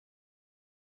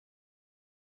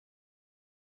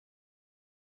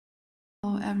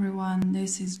Hello everyone,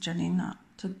 this is Jelena.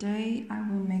 Today I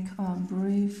will make a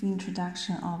brief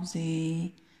introduction of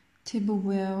the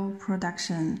tableware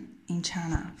production in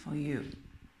China for you.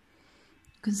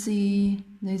 You can see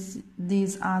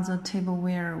these are the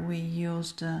tableware we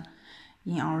used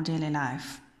in our daily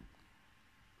life.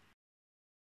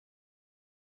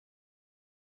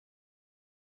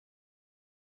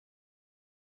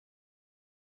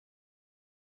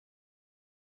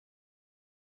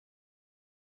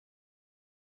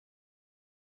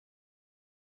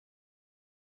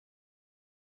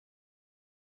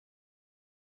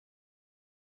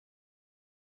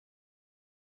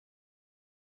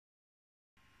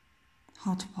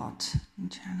 Hot pot in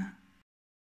China.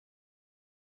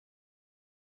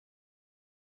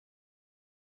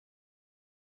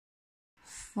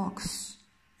 Forks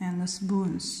and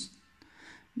spoons.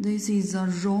 This is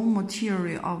the raw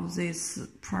material of this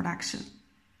production.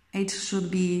 It should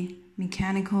be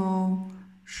mechanical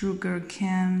sugar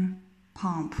cane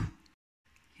pump.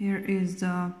 Here is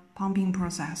the pumping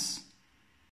process.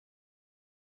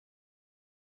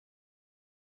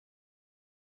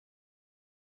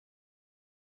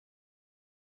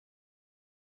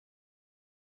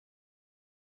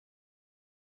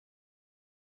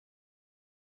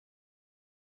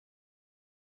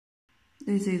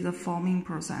 This is the forming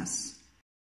process.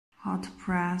 Hot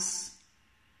press,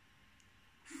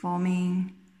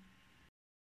 forming,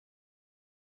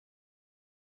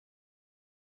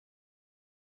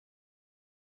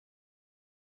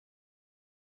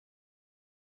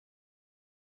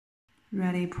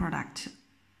 ready product.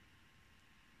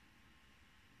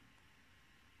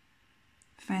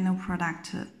 Final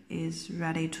product is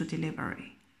ready to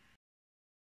delivery.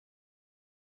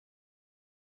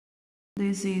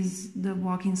 This is the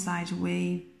working site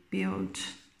we built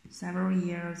several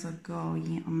years ago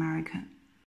in America.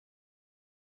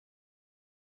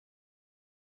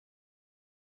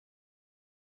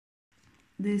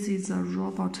 This is a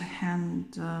robot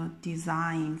hand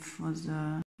design for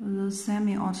the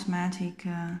semi-automatic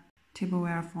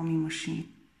tableware forming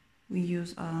machine. We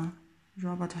use a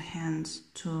robot hand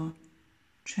to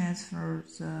transfer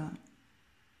the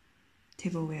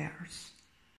tablewares.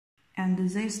 And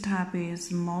this type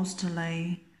is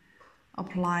mostly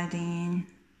applied in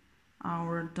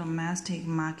our domestic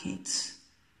markets.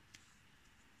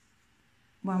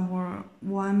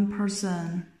 One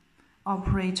person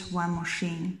operates one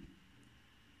machine.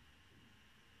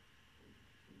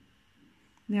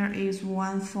 There is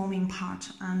one forming part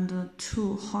and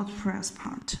two hot press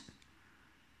part.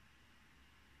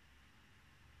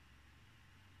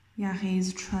 Yeah, he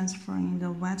is transferring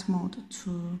the wet mold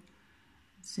to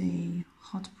the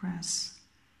hot press.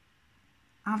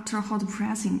 After hot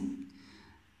pressing,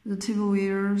 the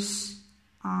tablewares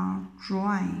are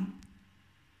dry,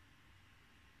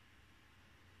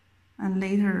 and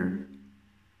later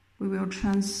we will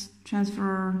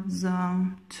transfer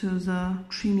them to the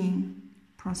trimming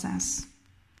process.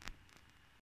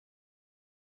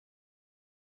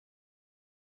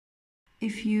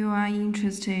 If you are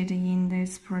interested in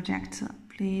this project,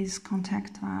 please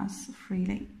contact us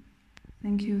freely.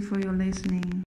 Thank you for your listening.